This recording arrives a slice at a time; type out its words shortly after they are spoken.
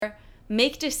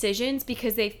make decisions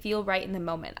because they feel right in the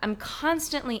moment. I'm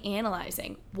constantly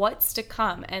analyzing what's to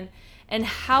come and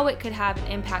how it could have an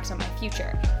impact on my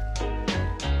future.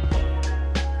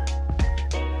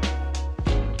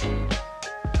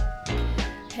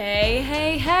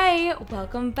 Hey,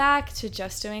 welcome back to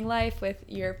Just Doing Life with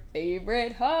your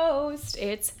favorite host.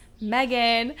 It's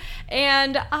Megan,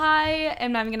 and I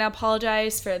am not even gonna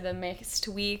apologize for the mixed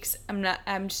weeks. I'm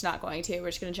just not going to. We're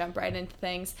just gonna jump right into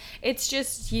things. It's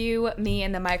just you, me,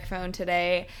 and the microphone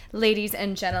today, ladies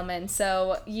and gentlemen.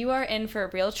 So you are in for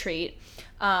a real treat.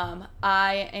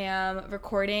 I am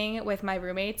recording with my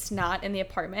roommates, not in the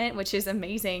apartment, which is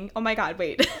amazing. Oh my god,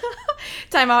 wait.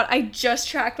 Time out. I just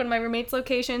tracked one of my roommates'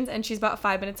 locations, and she's about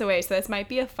 5 minutes away, so this might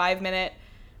be a 5-minute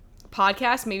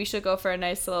podcast. Maybe she'll go for a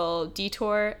nice little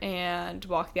detour and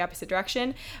walk the opposite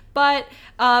direction. But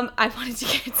I wanted to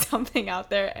get something out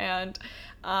there, and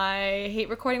I hate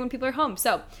recording when people are home.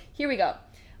 So here we go.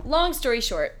 Long story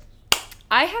short,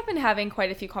 I have been having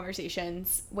quite a few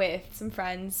conversations with some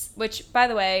friends, which, by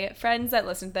the way, friends that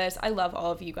listen to this, I love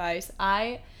all of you guys.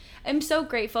 I am so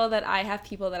grateful that I have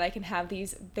people that I can have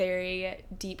these very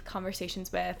deep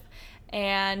conversations with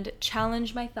and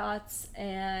challenge my thoughts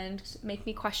and make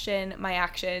me question my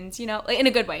actions, you know, in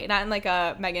a good way, not in like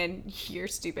a Megan, you're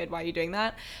stupid, why are you doing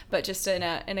that? But just in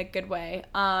a good way.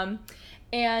 And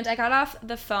I got off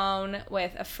the phone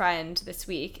with a friend this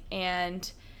week,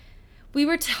 and we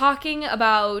were talking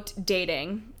about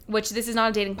dating, which this is not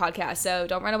a dating podcast, so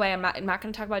don't run away. I'm not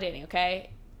going to talk about dating,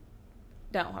 okay?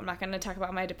 No, I'm not going to talk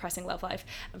about my depressing love life.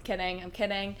 I'm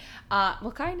kidding.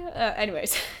 Well, kind of.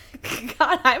 Anyways.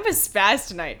 God, I'm a spaz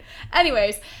tonight.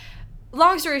 Anyways,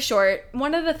 long story short,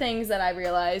 one of the things that I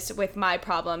realized with my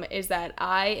problem is that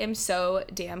I am so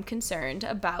damn concerned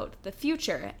about the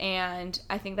future. And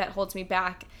I think that holds me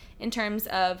back in terms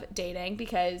of dating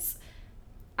because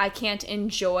I can't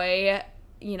enjoy,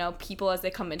 you know, people as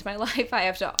they come into my life. I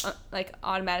have to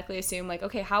automatically assume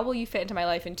okay, how will you fit into my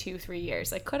life in 2-3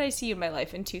 years? Like, could I see you in my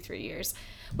life in 2-3 years?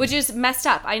 Which is messed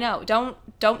up. I know.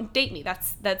 Don't date me.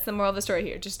 That's the moral of the story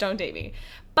here. Just don't date me.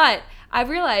 But I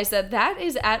realized that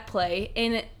is at play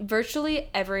in virtually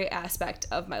every aspect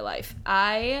of my life.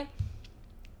 I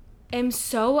am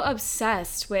so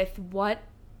obsessed with what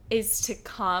is to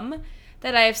come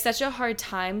that I have such a hard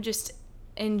time just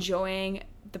enjoying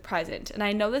the present. And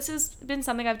I know this has been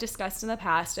something I've discussed in the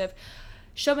past of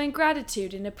showing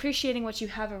gratitude and appreciating what you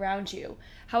have around you.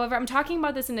 However, I'm talking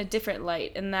about this in a different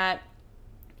light, in that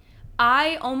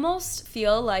I almost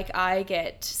feel like I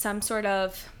get some sort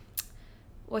of,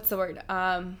 what's the word?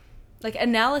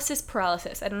 Analysis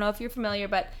paralysis. I don't know if you're familiar,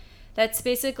 but that's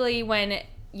basically when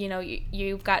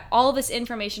you've got all this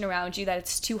information around you that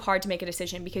it's too hard to make a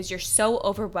decision because you're so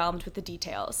overwhelmed with the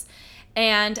details.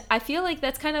 And I feel like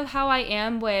that's kind of how I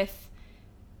am with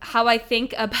how I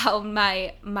think about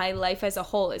my life as a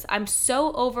whole. Is I'm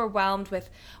so overwhelmed with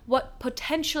what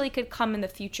potentially could come in the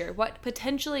future, what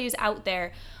potentially is out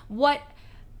there, what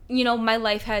my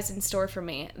life has in store for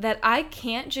me, that I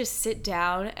can't just sit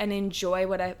down and enjoy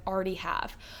what I already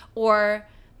have or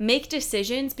make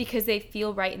decisions because they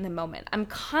feel right in the moment. I'm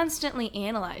constantly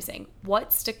analyzing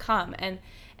what's to come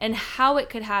and how it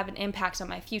could have an impact on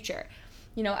my future.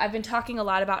 I've been talking a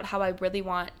lot about how I really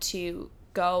want to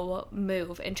go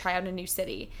move and try out a new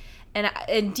city.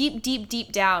 And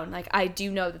deep down, I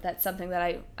do know that that's something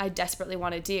that I desperately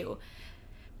want to do.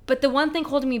 But the one thing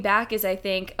holding me back is I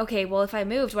think, okay, well, if I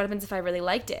moved, what happens if I really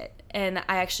liked it? And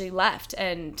I actually left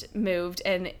and moved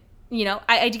and,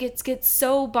 I get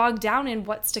so bogged down in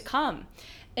what's to come.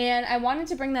 And I wanted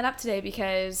to bring that up today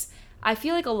because I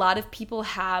feel like a lot of people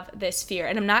have this fear.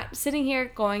 And I'm not sitting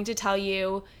here going to tell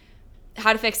you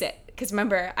how to fix it. Because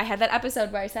remember, I had that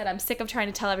episode where I said I'm sick of trying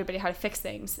to tell everybody how to fix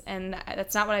things. And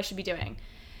that's not what I should be doing.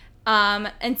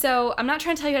 And so I'm not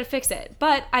trying to tell you how to fix it.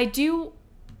 But I do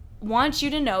want you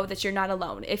to know that you're not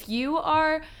alone. If you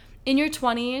are in your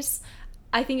 20s,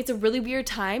 I think it's a really weird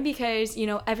time because,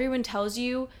 everyone tells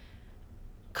you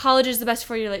college is the best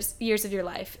 4 years of your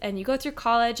life. And you go through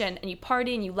college and you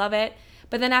party and you love it.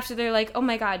 But then after they're like, oh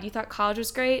my God, you thought college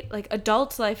was great?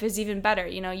 Adult life is even better.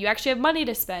 You actually have money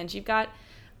to spend. You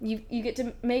get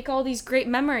to make all these great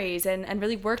memories and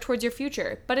really work towards your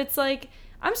future. But it's I'm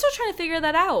still trying to figure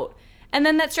that out. And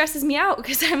then that stresses me out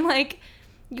because I'm like,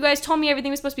 you guys told me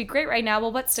everything was supposed to be great right now.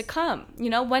 Well, what's to come?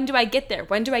 When do I get there?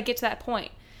 When do I get to that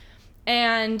point?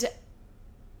 And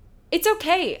it's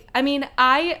okay. I mean,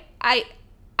 I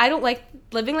don't like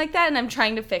living like that, and I'm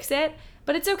trying to fix it.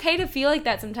 But it's okay to feel like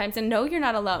that sometimes and know you're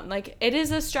not alone. It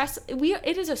is a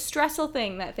stressful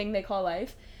thing, that thing they call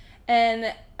life.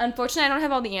 And unfortunately, I don't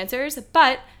have all the answers,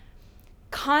 but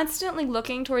constantly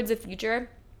looking towards the future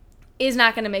is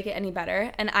not going to make it any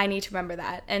better. And I need to remember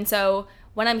that. And so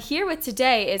what I'm here with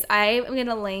today is I am going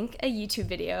to link a YouTube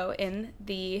video in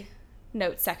the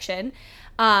notes section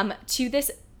to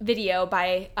this video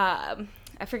by,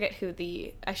 I forget who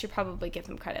I should probably give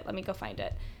them credit. Let me go find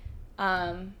it.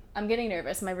 I'm getting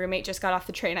nervous. My roommate just got off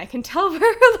the train. I can tell where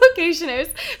her location is.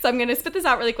 So I'm going to spit this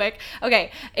out really quick.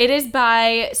 Okay. It is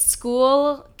by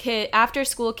After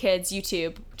School Kids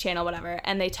YouTube channel, whatever.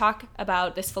 And they talk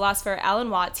about this philosopher, Alan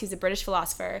Watts. He's a British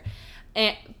philosopher.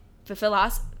 And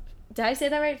did I say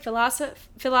that right?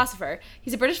 Philosopher.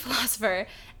 He's a British philosopher.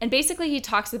 And basically he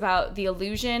talks about the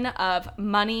illusion of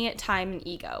money, time, and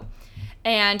ego.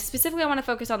 And specifically I want to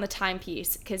focus on the time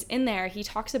piece, because in there he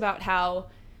talks about how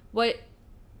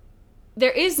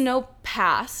there is no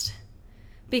past,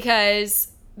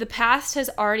 because the past has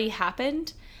already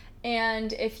happened.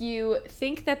 And if you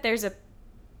think that there's a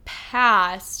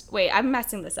past, wait, I'm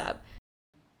messing this up.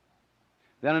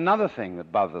 Then another thing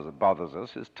that bothers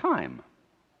us is time.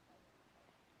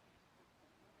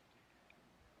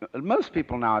 Most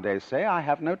people nowadays say, I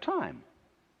have no time.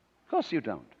 Of course you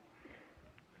don't.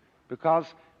 Because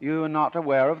you are not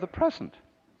aware of the present.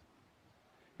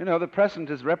 You know, the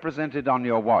present is represented on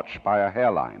your watch by a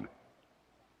hairline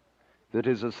that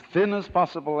is as thin as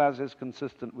possible as is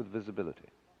consistent with visibility.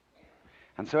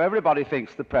 And so everybody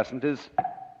thinks the present is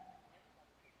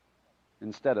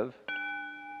instead of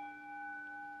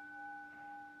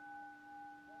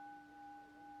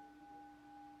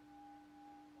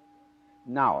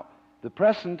now, the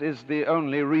present is the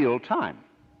only real time.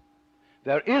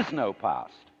 There is no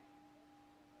past,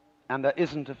 and there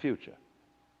isn't a future.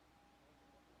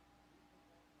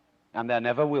 And there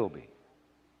never will be.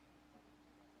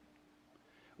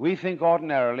 We think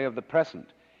ordinarily of the present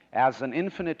as an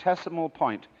infinitesimal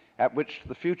point at which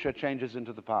the future changes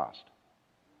into the past.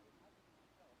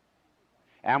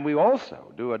 And we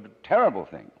also do a terrible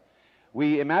thing.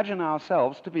 We imagine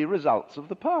ourselves to be results of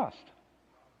the past.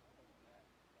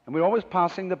 And we're always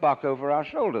passing the buck over our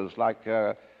shoulders, like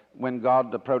when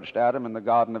God approached Adam in the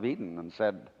Garden of Eden and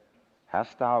said,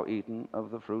 Hast thou eaten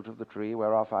of the fruit of the tree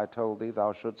whereof I told thee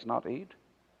thou shouldst not eat?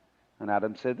 And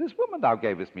Adam said, This woman thou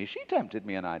gavest me, she tempted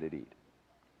me, and I did eat.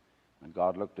 And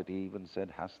God looked at Eve and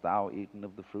said, Hast thou eaten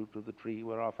of the fruit of the tree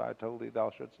whereof I told thee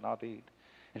thou shouldst not eat?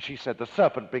 And she said, The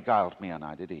serpent beguiled me, and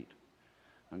I did eat.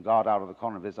 And God, out of the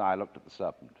corner of his eye, looked at the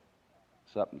serpent.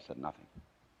 The serpent said nothing.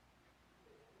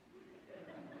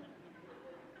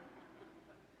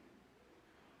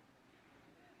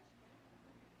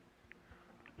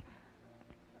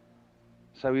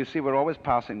 So you see, we're always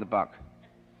passing the buck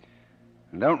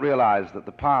and don't realize that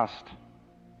the past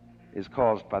is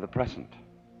caused by the present,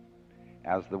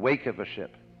 as the wake of a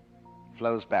ship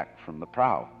flows back from the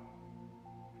prow.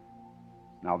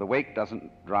 Now, the wake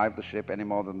doesn't drive the ship any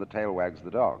more than the tail wags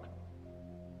the dog.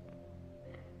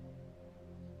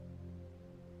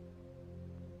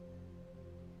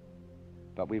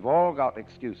 But we've all got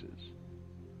excuses.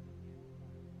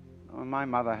 My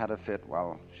mother had a fit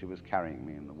while she was carrying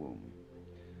me in the womb.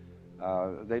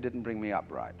 They didn't bring me up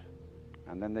right.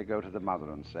 And then they go to the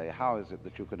mother and say, How is it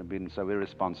that you could have been so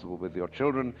irresponsible with your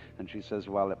children? And she says,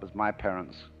 Well, it was my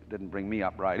parents who didn't bring me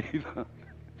up right either.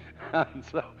 And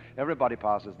so everybody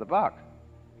passes the buck.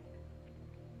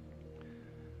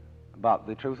 But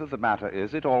the truth of the matter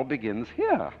is, it all begins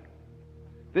here.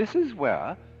 This is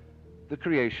where the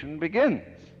creation begins.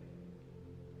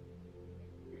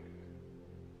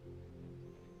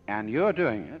 And you're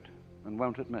doing it and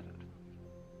won't admit it.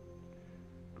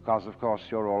 Because, of course,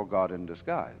 you're all God in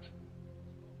disguise.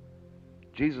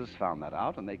 Jesus found that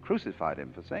out, and they crucified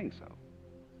him for saying so.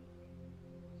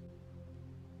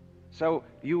 So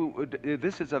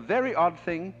this is a very odd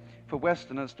thing for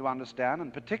Westerners to understand,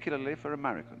 and particularly for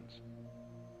Americans.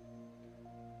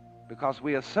 Because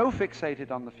we are so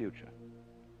fixated on the future.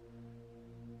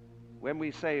 When we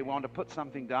say we want to put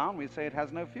something down, we say it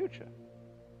has no future.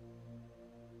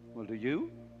 Well, do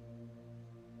you?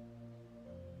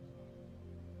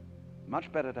 Much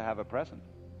better to have a present.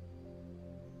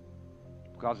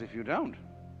 Because if you don't,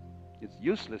 it's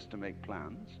useless to make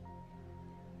plans.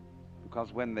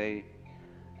 Because when they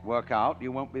work out,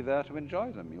 you won't be there to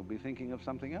enjoy them. You'll be thinking of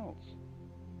something else.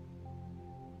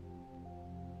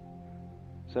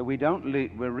 So we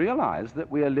realize that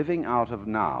we are living out of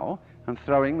now and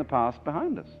throwing the past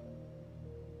behind us.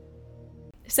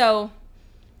 So,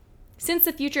 since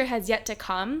the future has yet to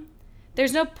come,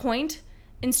 there's no point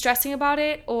in stressing about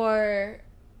it or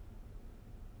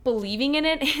believing in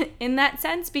it in that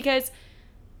sense, because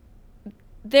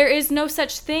there is no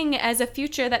such thing as a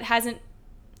future that hasn't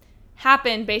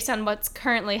happened based on what's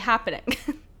currently happening.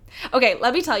 Okay,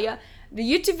 let me tell you, The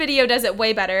YouTube video does it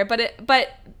way better, but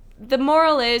the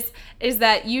moral is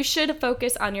that you should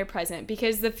focus on your present,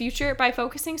 because the future, by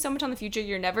focusing so much on the future,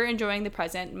 you're never enjoying the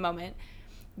present moment.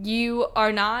 You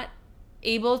are not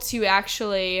able to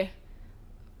actually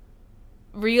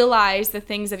realize the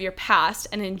things of your past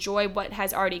and enjoy what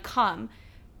has already come.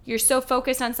 You're so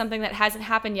focused on something that hasn't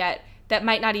happened yet that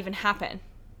might not even happen.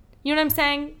 You know what I'm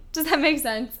saying? Does that make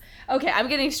sense? Okay, I'm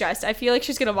getting stressed. I feel like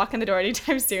she's going to walk in the door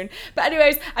anytime soon. But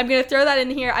anyways, I'm going to throw that in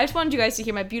here. I just wanted you guys to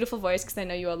hear my beautiful voice because I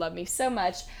know you all love me so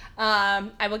much.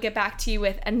 I will get back to you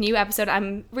with a new episode.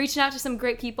 I'm reaching out to some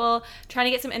great people, trying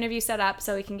to get some interviews set up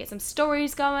so we can get some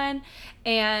stories going.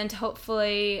 And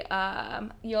hopefully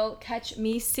you'll catch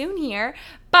me soon here.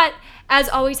 But as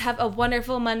always, have a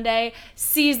wonderful Monday.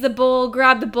 Seize the bull,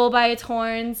 grab the bull by its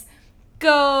horns.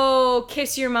 Go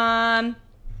kiss your mom.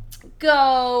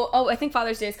 Go. Oh, I think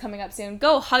Father's Day is coming up soon.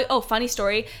 Go hug. Oh, funny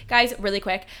story. Guys, really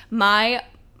quick. My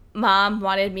mom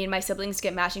wanted me and my siblings to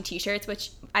get matching t-shirts, which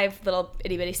I have little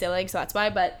itty bitty siblings, so that's why.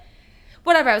 But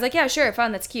whatever. I was like, yeah, sure,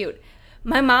 fun. That's cute.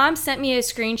 My mom sent me a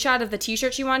screenshot of the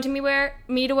t-shirt she wanted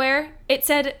me to wear. It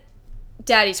said,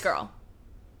 Daddy's Girl.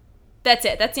 That's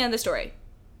it. That's the end of the story.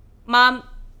 Mom,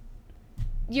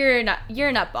 you're a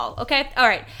nutball, okay? All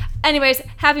right. Anyways,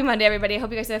 happy Monday, everybody. I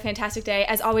hope you guys have a fantastic day.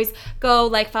 As always, go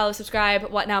like, follow, subscribe,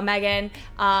 What Now Megan,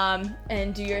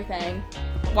 and do your thing.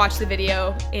 Watch the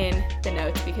video in the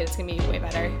notes because it's going to be way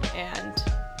better.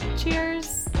 And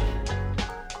cheers.